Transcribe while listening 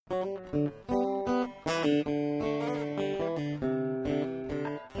Are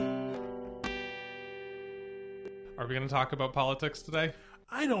we going to talk about politics today?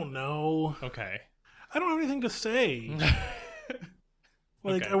 I don't know. Okay. I don't have anything to say.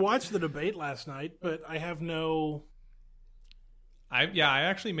 Okay. I watched the debate last night, but I have no... I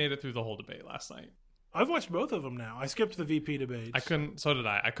actually made it through the whole debate last night. I've watched both of them now. I skipped the VP debates. So did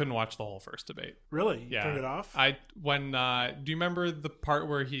I. I couldn't watch the whole first debate. Really? Yeah. Turned it off? Do you remember the part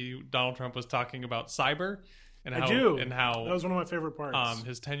where Donald Trump was talking about cyber? And how, I do. And how that was one of my favorite parts.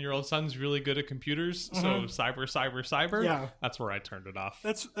 his 10-year-old son's really good at computers, so cyber. Yeah. That's where I turned it off.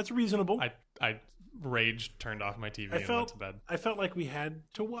 That's reasonable. I raged, turned off my TV, and went to bed. I felt like we had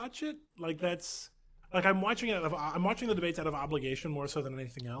to watch it. I'm watching the debates out of obligation more so than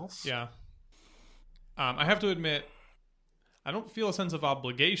anything else. Yeah. I have to admit, I don't feel a sense of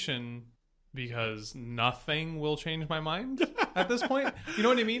obligation because nothing will change my mind at this point. You know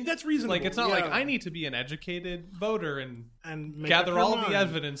what I mean? That's reasonable. Like, it's not like I need to be an educated voter and make gather all mind. the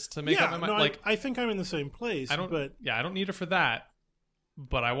evidence to make up my mind. No, like, I think I'm in the same place. I don't need it for that.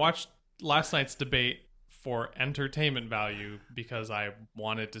 But I watched last night's debate for entertainment value because I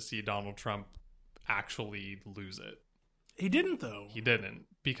wanted to see Donald Trump actually lose it. He didn't, though. He didn't,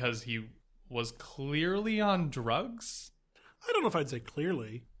 because he was clearly on drugs. I don't know if I'd say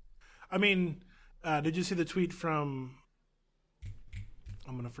clearly. I mean, did you see the tweet from...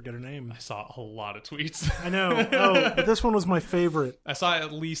 I'm going to forget her name. I saw a lot of tweets. I know. Oh, but this one was my favorite. I saw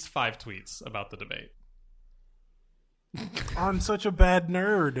at least 5 tweets about the debate. On such a bad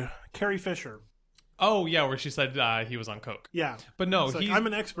nerd. Carrie Fisher. Oh, yeah, where she said he was on coke. Yeah. But no, I'm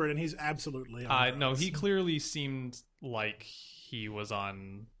an expert, and he's absolutely on drugs. No, he clearly seemed like he was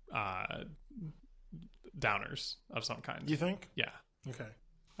on downers of some kind. You think? Yeah. Okay.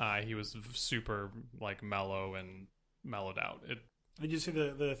 He was super, like, mellow and mellowed out. Did you see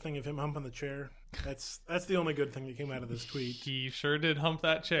the thing of him humping the chair? That's the only good thing that came out of this tweet. He sure did hump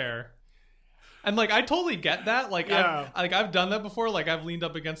that chair. And, like, I totally get that. Like, yeah. I've done that before. Like, I've leaned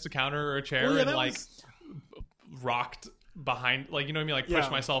up against a counter or a chair and, like, rocked behind, like, you know what I mean? Like, push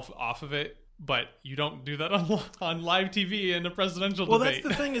myself off of it. But you don't do that on live TV in a presidential debate. Well, that's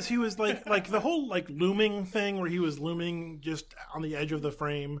the thing, is he was like the whole like looming thing where he was looming just on the edge of the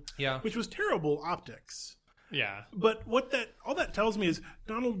frame. Yeah. Which was terrible optics. Yeah. But all that tells me is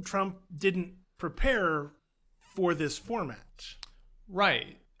Donald Trump didn't prepare for this format.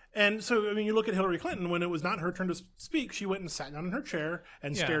 Right. And so, I mean, you look at Hillary Clinton, when it was not her turn to speak, she went and sat down in her chair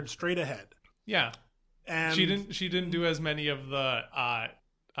and stared straight ahead. Yeah. And she didn't do as many of the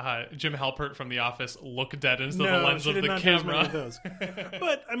Jim Halpert from The Office look dead into the lens of the camera. Do as many of those.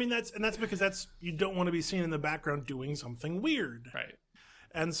 But I mean, that's because you don't want to be seen in the background doing something weird. Right.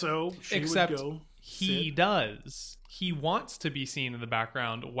 And so Except would go he does. He wants to be seen in the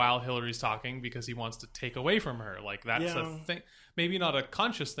background while Hillary's talking because he wants to take away from her. Like, that's a thing. Maybe not a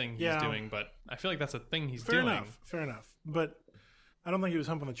conscious thing he's doing, but I feel like that's a thing he's doing. Fair enough. But I don't think he was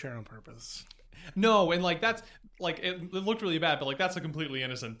humping the chair on purpose. No, and like that's like it looked really bad, but like that's a completely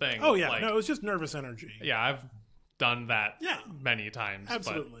innocent thing. Oh yeah, like, no, it was just nervous energy. Yeah, I've done that many times.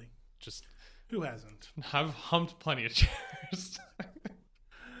 Absolutely. But just who hasn't? I've humped plenty of chairs.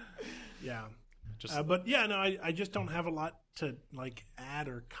 Yeah. But yeah, no, I just don't have a lot to like add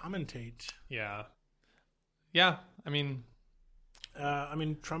or commentate. Yeah. Yeah, I mean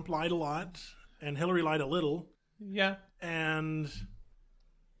Trump lied a lot and Hillary lied a little. Yeah. And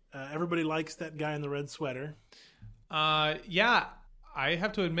everybody likes that guy in the red sweater. Yeah, I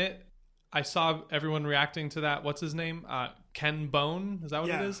have to admit, I saw everyone reacting to that. What's his name? Ken Bone. Is that what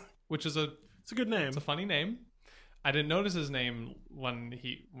it is? Which is it's a good name. It's a funny name. I didn't notice his name when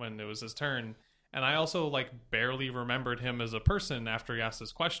it was his turn, and I also like barely remembered him as a person after he asked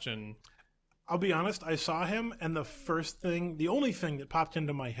this question. I'll be honest. I saw him, and the only thing that popped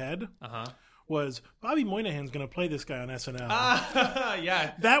into my head was Bobby Moynihan's going to play this guy on SNL.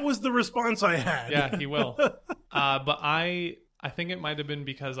 Yeah, that was the response I had. Yeah, he will. But I think it might have been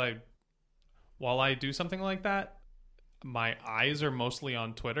because while I do something like that, my eyes are mostly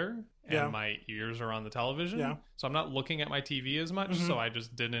on Twitter and my ears are on the television. Yeah. So I'm not looking at my TV as much. So I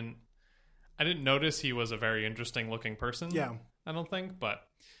just didn't notice he was a very interesting looking person. Yeah. I don't think, but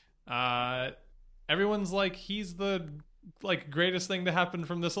everyone's like, he's the like greatest thing to happen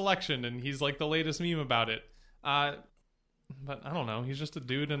from this election, and he's like the latest meme about it. But I don't know. He's just a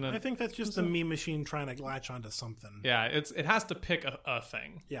dude, and I think that's just the meme machine trying to latch onto something. Yeah, it has to pick a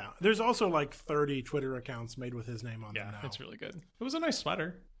thing. Yeah, there's also like 30 Twitter accounts made with his name on them now. Yeah, it's really good. It was a nice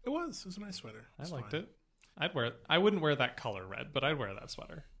sweater. It was a nice sweater. I liked it. I'd wear it. I wouldn't wear that color red, but I'd wear that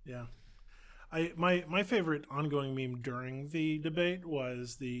sweater. Yeah. My favorite ongoing meme during the debate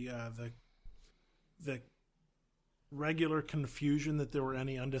was the regular confusion that there were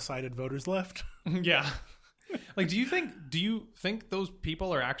any undecided voters left. Yeah. Like, do you think those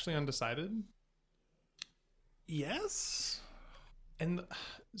people are actually undecided? Yes. And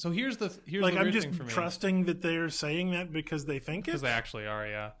so here's the like, the I'm weird just thing for me. trusting that they're saying that because they think it. Because they actually are,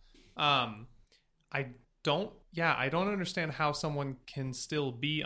 yeah. I don't understand how someone can still be